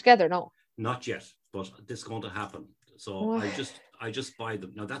put them together, no? Not yet, but this is going to happen. So wow. I just buy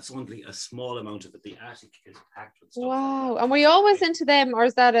them. Now that's only a small amount of it. The attic is packed with stuff. Wow. And were you always into them, or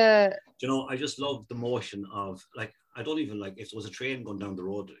is that a... I just love the motion of, like, I don't even like, if there was a train going down the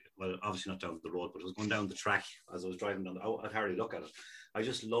road, well, obviously not down the road, but it was going down the track as I was driving down, I'd hardly look at it. I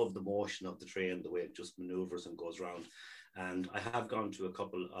just love the motion of the train, the way it just maneuvers and goes around. And I have gone to a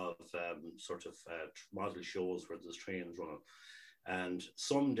couple of model shows where there's trains running. And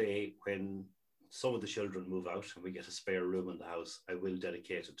someday when some of the children move out and we get a spare room in the house, I will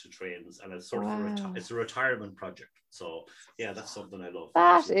dedicate it to trains, and it's sort of it's a retirement project. So yeah, that's something I love.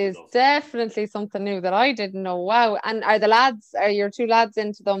 That is definitely something new that I didn't know. Wow. And are your two lads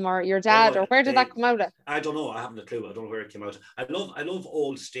into them, or your dad, or where did that come out of? I don't know. I haven't a clue. I don't know where it came out. I love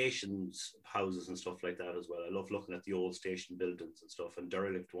old stations, houses and stuff like that as well. I love looking at the old station buildings and stuff, and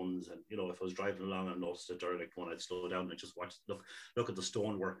derelict ones. And if I was driving along and noticed a derelict one, I'd slow down and just look at the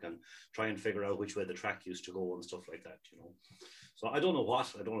stonework and try and figure out which way the track used to go and stuff like that. So I don't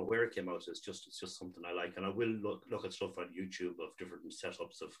know where it came out. It's just something I like, and I will look at stuff on YouTube of different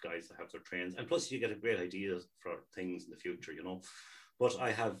setups of guys that have their trains, and plus you get a great idea for things in the future, But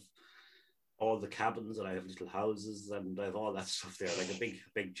I have all the cabins, and I have little houses, and I have all that stuff there, like a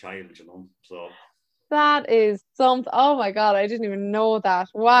big child, So that is something. Oh my God, I didn't even know that.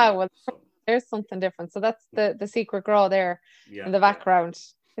 Wow, well, there's something different. So that's the secret girl there in the background.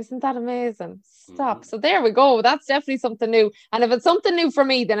 Isn't that amazing? Stop. Mm-hmm. So there we go. That's definitely something new. And if it's something new for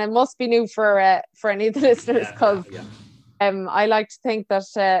me, then it must be new for any of the listeners, because I like to think that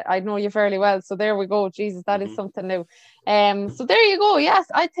I know you fairly well. So there we go. Jesus, that is something new. So there you go. Yes,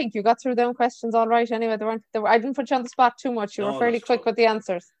 I think you got through them questions all right. Anyway, I didn't put you on the spot too much. You were fairly quick with the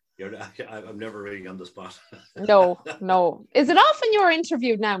answers. I'm never really on the spot. No. Is it often you're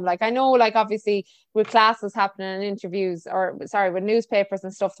interviewed now? Like, I know, like, obviously with classes happening and interviews, with newspapers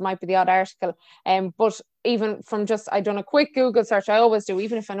and stuff, there might be the odd article. But even from I've done a quick Google search, I always do,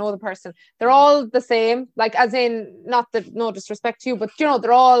 even if I know the person, they're all the same. Like, as in, not that, no disrespect to you, but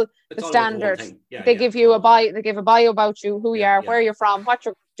they're all the standard. They give you they give a bio about you, who you are, where you're from, what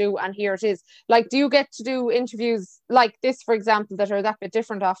you're do, and here it is. Like, do you get to do interviews like this, for example, that are that bit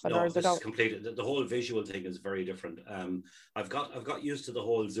different often? No, this is completely, the whole visual thing is very different. I've got used to the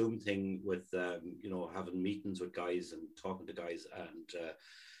whole Zoom thing with having meetings with guys and talking to guys,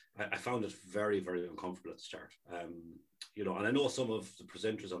 and I found it very, very uncomfortable at the start. And I know some of the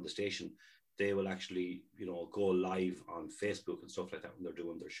presenters on the station, they will actually, go live on Facebook and stuff like that when they're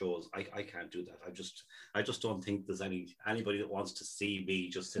doing their shows. I can't do that. I just don't think there's anybody that wants to see me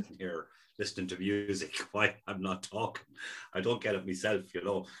just sitting here listening to music while I'm not talking. I don't get it myself,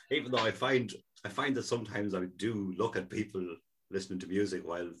 even though I find that sometimes I do look at people listening to music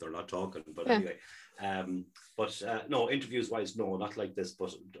while they're not talking. But anyway, no, interviews wise, no, not like this,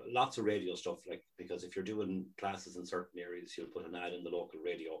 but lots of radio stuff, like, because if you're doing classes in certain areas, you'll put an ad in the local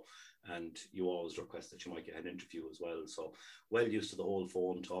radio, and you always request that you might get an interview as well. So well used to the whole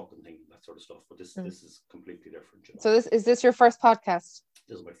phone talking thing, that sort of stuff. But this is completely different. So is this your first podcast?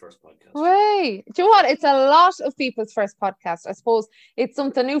 This is my first podcast. Way. Do you know what? It's a lot of people's first podcast. I suppose it's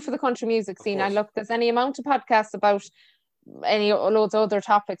something new for the country music scene. I look, there's any amount of podcasts about loads of other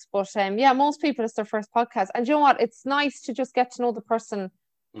topics, but most people, it's their first podcast. And you know what? It's nice to just get to know the person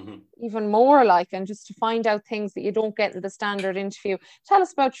even more, and just to find out things that you don't get in the standard interview. Tell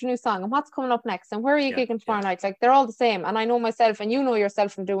us about your new song and what's coming up next and where are you gigging tomorrow night. Like, they're all the same, and I know myself, and you know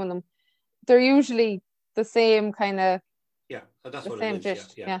yourself from doing them, they're usually the same kind of that's the what same it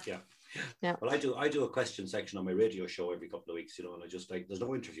is. Yeah. Well, I do a question section on my radio show every couple of weeks, and I just, like, there's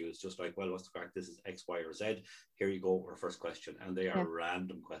no interview. It's just like, well, what's the crack? This is X, Y, or Z. Here you go, our first question, and they are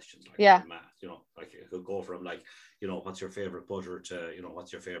random questions, like math. Like, it could go from, like, what's your favorite butter to,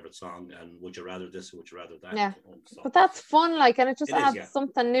 what's your favorite song, and would you rather this or would you rather that? Yeah, so, but that's fun, like, and it just adds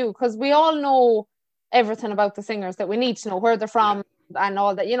something new, because we all know everything about the singers that we need to know, where they're from and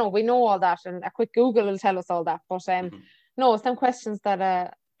all that. We know all that, and a quick Google will tell us all that. But no, it's them questions that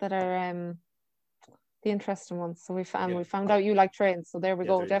are the interesting ones. So we found out you like trains, so there we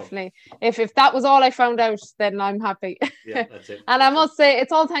go. Definitely, if that was all I found out, then I'm happy. Yeah, that's it. And I must say,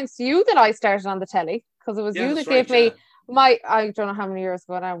 it's all thanks to you that I started on the telly, because it was you that gave me my, I don't know how many years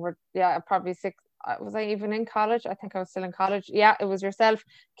ago now, probably 6. Was I even in college? I think I was still in college. Yeah, it was yourself.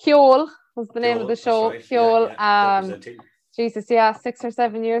 Kjol was the name of the show. Kjol. Jesus, 6 or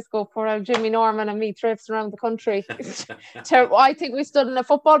 7 years ago, poor old Jimmy Norman and me traipsing around the country. I think we stood in a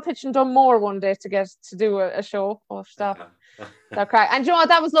football pitch in Dunmore one day to get to do a show. Oh, stop. That crack. And you know what?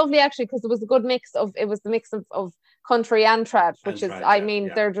 That was lovely, actually, because it was a good mix of country and trad, which is,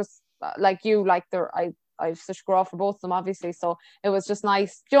 they're just like you, like I've such grow for both of them, obviously. So it was just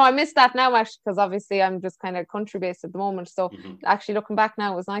nice. I miss that now, actually, because obviously I'm just kind of country based at the moment. So actually, looking back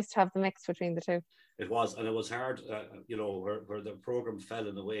now, it was nice to have the mix between the two. It was, and it was hard, where the program fell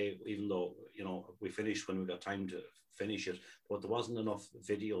in a way, even though, we finished when we got time to finish it, but there wasn't enough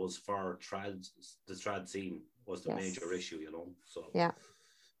videos for the trad scene was the major issue, So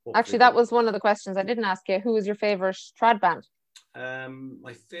actually, that was one of the questions I didn't ask you. Who was your favorite trad band?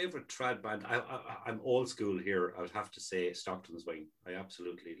 My favorite trad band, I'm old school here. I would have to say Stockton's Wing. I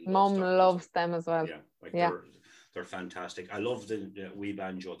absolutely love Mum loves them as well. They're fantastic. I love the Wee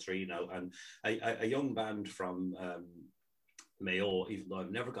Banjo 3 now, and a young band from Mayo, even though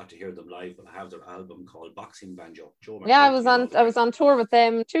I've never got to hear them live, but I have their album called Boxing Banjo. I was on tour with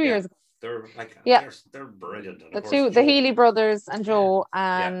them 2 years ago. They're like they're brilliant. And the Healy brothers and Joe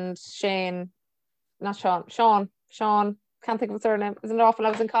and Shane, not Sean. Can't think of his surname. Isn't it awful? I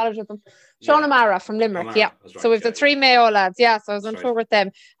was in college with them. Sean O'Mara from Limerick. Right, so we've the 3 Mayo lads. So I was on tour with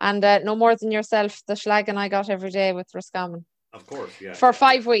them. And no more than yourself, the slagging I got every day with Roscommon. Of course, For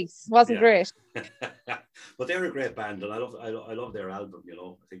 5 weeks. Wasn't great. But they're a great band, and I love their album,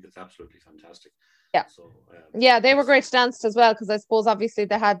 I think it's absolutely fantastic. Yeah. So, they were great to dance to as well, because I suppose obviously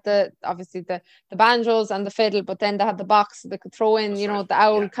they had the banjos and the fiddle, but then they had the box so they could throw in, the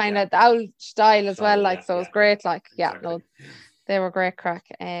owl the owl style as well, like, so it was great, like, exactly. They were great crack.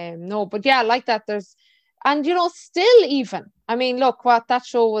 But I like that. There's, and still even, I mean, look what that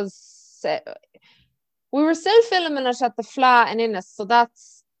show was. We were still filming it at the Fla in Innis, so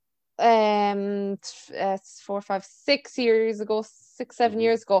that's 4, 5, 6 years ago, 6, 7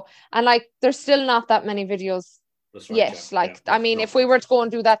 years ago, and like there's still not that many videos yet. I mean, if we were to go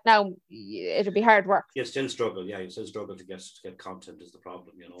and do that now, it'd be hard work. You still struggle. You still struggle to get content is the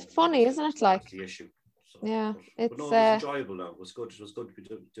problem. It's funny, isn't it? Like, that's the issue. So, it's it was enjoyable now. It was good to be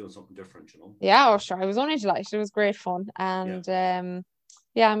doing something different. Yeah, sure. I was only delighted. It was great fun, and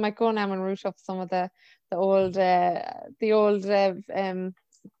I might go now and root up some of the old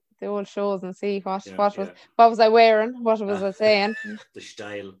shows and see what was I wearing, what was I saying. The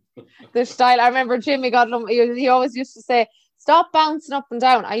style. I remember Jimmy Godlum, he always used to say, stop bouncing up and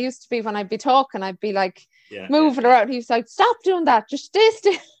down. I used to be, when I'd be talking, I'd be like moving around. He was like, stop doing that, just stay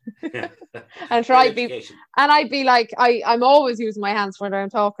still. And I'd be like, I'm always using my hands when I'm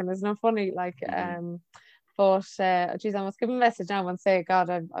talking, isn't it funny? Like, But geez, I must give him a message now and say, God,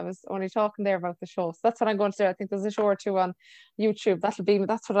 I was only talking there about the show. So that's what I'm going to do. I think there's a show or two on YouTube. That's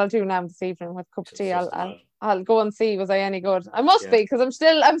what I'll do now this evening with a cup of tea. I'll go and see, was I any good? I must be, because I'm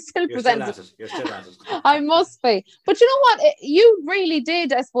still presenting. You're still at it. I must be. But you know what? You really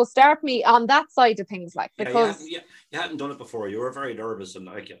did, I suppose, start me on that side of things, like, because you hadn't done it before. You were very nervous, and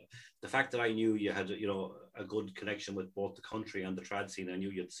like the fact that I knew you had, you know, a good connection with both the country and the trad scene, I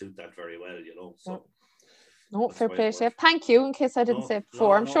knew you'd suit that very well, you know. So. No, fair play to you. Thank you, in case I didn't say it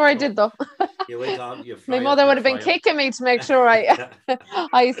before. I'm sure I did, though. You went on. My mother would have been kicking me to make sure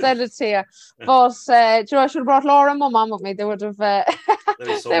I said it to you. But I should have brought Laura and my mum with me. They would have.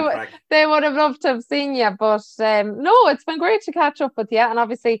 They would have loved to have seen you. But no, it's been great to catch up with you. And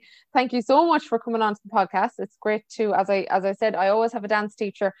obviously, thank you so much for coming on to the podcast. It's great to, as I said, I always have a dance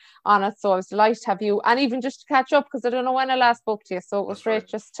teacher on it, so I was delighted to have you, and even just to catch up, because I don't know when I last spoke to you. So it was great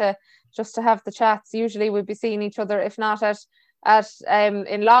just to have the chats. Usually we'd be seeing each other, if not at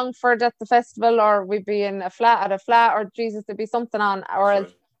in Longford at the festival, or we'd be in a flat, or Jesus, there'd be something on, or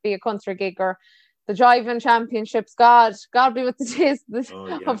it'd be a country gig, or the driving championships. God be with the days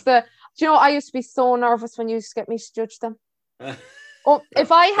of the. Do you know, I used to be so nervous when you used to get me to judge them.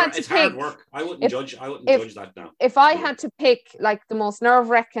 If I had to pick, hard work. I wouldn't judge that now. If I had to pick, like, the most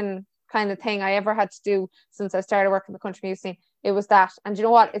nerve-wracking kind of thing I ever had to do since I started working the country music scene, it was that. And you know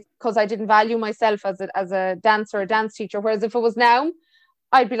what? It's because I didn't value myself as a dancer, a dance teacher. Whereas if it was now,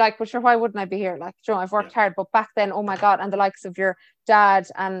 I'd be like, well, sure, why wouldn't I be here? Like, you know, I've worked hard. But back then, oh my God, and the likes of your dad,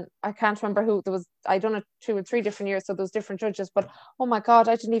 and I can't remember who there was. I done it 2 or 3 different years, so there was different judges. But oh my God,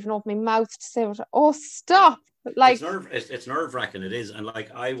 I didn't even open my mouth to say what. Oh, stop! Like, it's nerve wracking. It is, and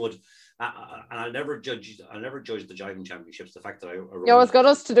like I would. And I'll never judge the jiving championships. The fact that you always got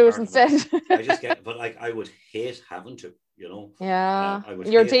us to do it instead. I just get, but like I would hate having to, you know. Yeah,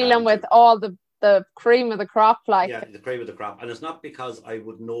 you're dealing with all the cream of the crop, like. Yeah, the cream of the crop, and it's not because I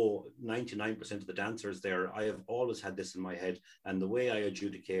would know 99% of the dancers there. I have always had this in my head, and the way I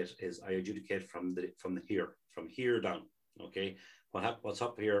adjudicate is I adjudicate from here down. Okay. What's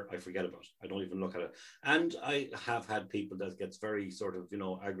up here, I forget about. I don't even look at it. And I have had people that gets very sort of, you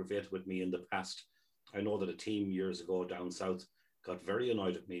know, aggravated with me in the past. I know that a team years ago down south got very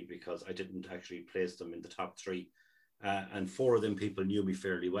annoyed at me because I didn't actually place them in the top 3. And 4 of them people knew me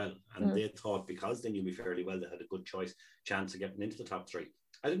fairly well. And they thought because they knew me fairly well, they had a good chance of getting into the top 3.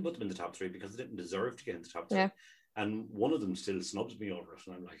 I didn't put them in the top 3 because they didn't deserve to get into the top 3. Yeah. And one of them still snubs me over it.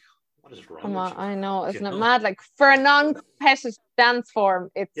 And I'm like, what is wrong with you? I know, isn't it mad? Like, for a non-competitive dance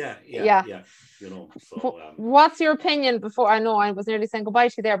form, it's yeah. You know. So, what's your opinion? Before, I know I was nearly saying goodbye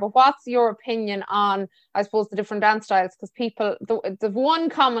to you there, but what's your opinion on, I suppose, the different dance styles? Because people, the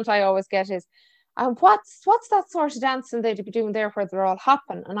one comment I always get is, what's that sort of dancing they'd be doing there where they're all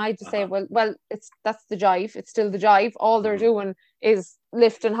hopping? And I just say, well, that's the jive. It's still the jive. All they're doing is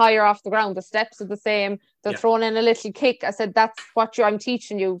lifting higher off the ground. The steps are the same. They're throwing in a little kick. I said, that's what I'm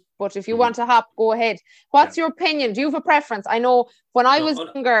teaching you. But if you want to hop, go ahead. What's your opinion? Do you have a preference? I know when I was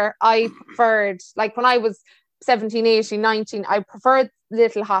younger, I preferred, like when I was 17, 18, 19, I preferred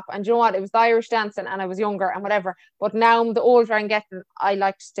little hop. And you know what? It was the Irish dancing and I was younger and whatever. But now the older I'm getting, I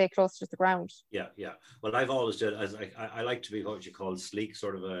like to stay close to the ground. Yeah. Well, I've always done, I like to be what you call sleek,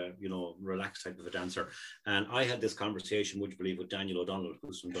 sort of a, you know, relaxed type of a dancer. And I had this conversation, would you believe, with Daniel O'Donnell,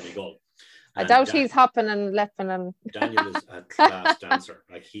 who's from Donegal. I doubt he's hopping and leaping and. Daniel is a class dancer.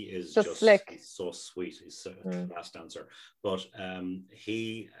 Like, he is just slick. He's so sweet. He's a class dancer. But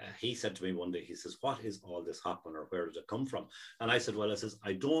he said to me one day, he says, "What is all this hopping, or where did it come from?" And I said, "Well," I says,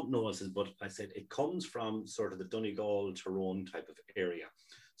 "I don't know." I says, "But I said it comes from sort of the Donegal, Tyrone type of area.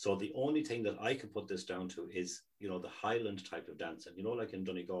 So the only thing that I can put this down to is, you know, the Highland type of dancing. You know, like in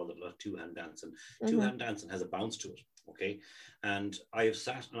Donegal, they've got 2-hand dancing. 2-hand dancing has a bounce to it, okay? And I have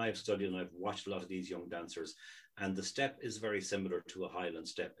sat and I have studied and I've watched a lot of these young dancers, and the step is very similar to a Highland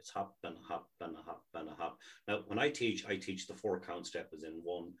step. It's hop and a hop and a hop and a hop. Now, when I teach the 4-count step as in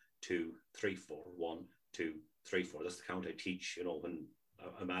 1, 2, 3, 4, 1, 2, 3, 4. That's the count I teach, you know, when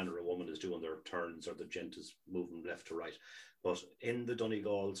a man or a woman is doing their turns or the gent is moving left to right. But in the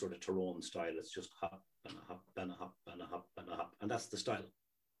Donegal sort of Tyrone style, it's just hop and a hop and a hop and a hop and a hop. And that's the style.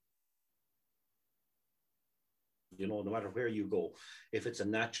 You know, no matter where you go, if it's a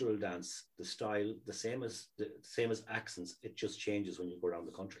natural dance, the style, the same as accents, it just changes when you go around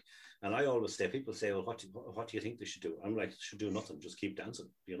the country. And I always say, people say, well, what do you think they should do? I'm like, should do nothing, just keep dancing,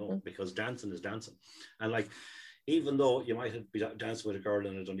 you know, because dancing is dancing. And like, even though you might be dancing with a girl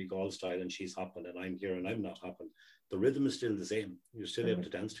in a Donegal style and she's hopping and I'm here and I'm not hopping, the rhythm is still the same. You're still able to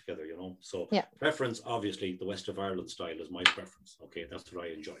dance together, you know. So preference, obviously, the West of Ireland style is my preference. Okay, that's what I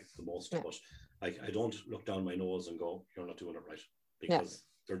enjoy the most. But I don't look down my nose and go, you're not doing it right, because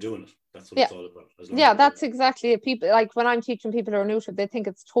they're doing it. That's what it's all about. That's exactly it. People, like when I'm teaching people who are new to it, they think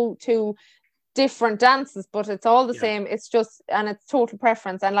it's two different dances, but it's all the same. It's just, and it's total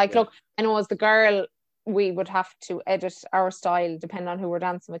preference. And like, look, I know as the girl, we would have to edit our style depending on who we're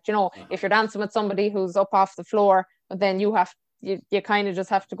dancing with. You know, if you're dancing with somebody who's up off the floor, then you kind of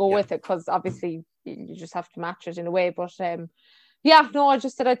just have to go with it, because obviously you just have to match it in a way. But I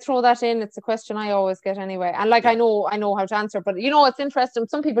just said I'd throw that in. It's a question I always get anyway, and like I know how to answer, but it's interesting.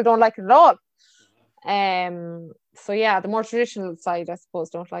 Some people don't like it at all. So the more traditional side, I suppose,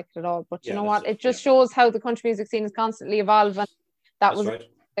 don't like it at all. But you know what? It just shows how the country music scene is constantly evolving. That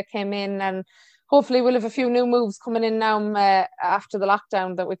came in, and hopefully we'll have a few new moves coming in now after the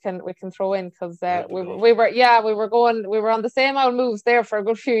lockdown that we can throw in, because we were on the same old moves there for a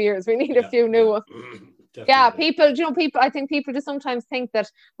good few years. We need a few new ones. People, I think people just sometimes think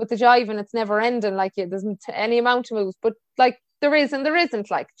that with the jiving it's never ending, like there's any amount of moves, but like there is and there isn't,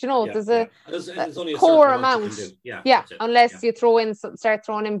 like there's only a core amount. Unless you start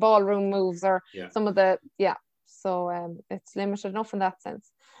throwing in ballroom moves or some of the so it's limited enough in that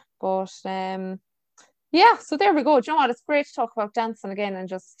sense. But so there we go. Do you know what? It's great to talk about dancing again, and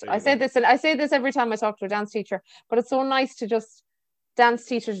just I say this every time I talk to a dance teacher, but it's so nice to just dance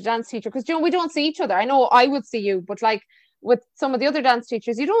teacher to dance teacher, because we don't see each other. I know I would see you, but like with some of the other dance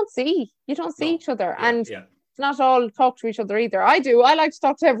teachers, you don't see each other, and it's not all talk to each other either. I do. I like to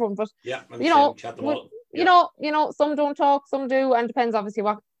talk to everyone, but chat them all. Some don't talk, some do, and depends obviously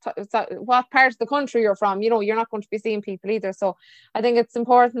what part of the country you're from. You're not going to be seeing people either, so I think it's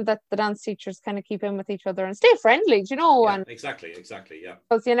important that the dance teachers kind of keep in with each other and stay friendly, and exactly,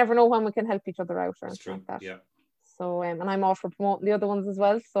 because you never know when we can help each other out or anything like that. So and I'm all for promoting the other ones as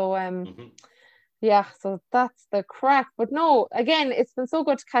well, so so that's the crack. But no, again, it's been so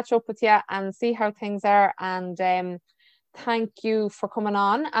good to catch up with you and see how things are, and thank you for coming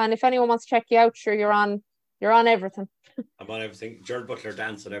on. And if anyone wants to check you out, sure, you're on everything. I'm on everything. Gerard Butler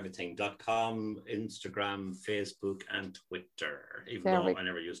Dance on everything.com, Instagram, Facebook, and Twitter. Even though I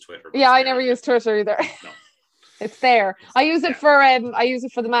never use Twitter. I never use Twitter either. No. It's there. I use it for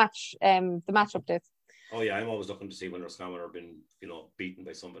the match updates. Oh yeah, I'm always looking to see when Roscommon have been, beaten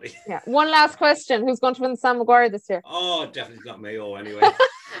by somebody. Yeah. One last question: who's going to win the Sam Maguire this year? Oh, definitely not Mayo anyway.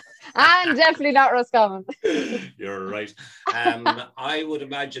 And definitely not Roscommon. You're right. I would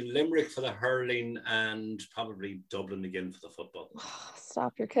imagine Limerick for the hurling, and probably Dublin again for the football.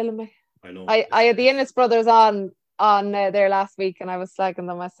 Stop! You're killing me. I know. I had the Innes brothers on there last week, and I was slagging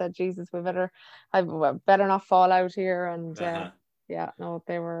them. I said, "Jesus, we better not fall out here." And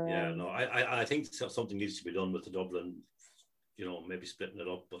they were. I think something needs to be done with the Dublin. Maybe splitting it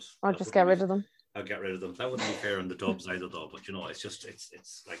up, but or just get rid of them. I'll get rid of them. That wouldn't be fair on the Dubs either, though. But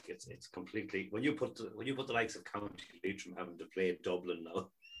it's completely when you put the likes of County Leitrim having to play Dublin now.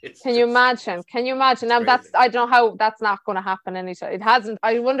 Can you imagine? Now I don't know how that's not going to happen anytime. It hasn't.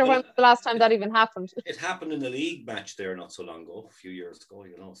 I wonder when the last time that even happened. It happened in the league match there not so long ago, a few years ago.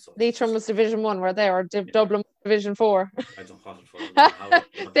 So Leitrim was Division 1, were they, or Dublin Division 4? I don't know what it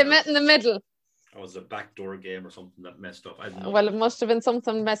was. They met in the middle. That was a backdoor game or something that messed up. Well, it must have been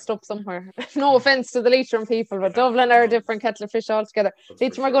something messed up somewhere. No offence to the Leitrim people, but Dublin are a different kettle of fish altogether.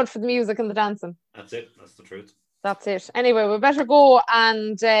 Leitrim are good for the music and the dancing. That's it. That's the truth. That's it. Anyway, we better go.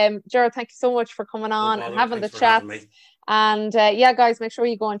 And Gerard, thank you so much for coming on and having the chat. And guys, make sure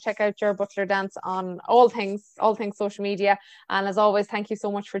you go and check out Gerard Butler Dance on all things social media. And as always, thank you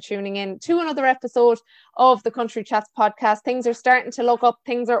so much for tuning in to another episode of the Country Chats podcast. Things are starting to look up.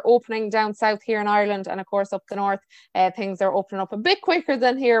 Things are opening down south here in Ireland, and of course up the north. Things are opening up a bit quicker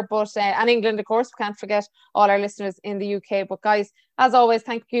than here, but and England, of course, we can't forget all our listeners in the UK. But guys, as always,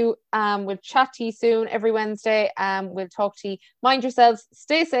 thank you. We'll chat to you soon every Wednesday. We'll talk to you. Mind yourselves,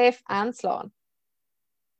 stay safe, and slán.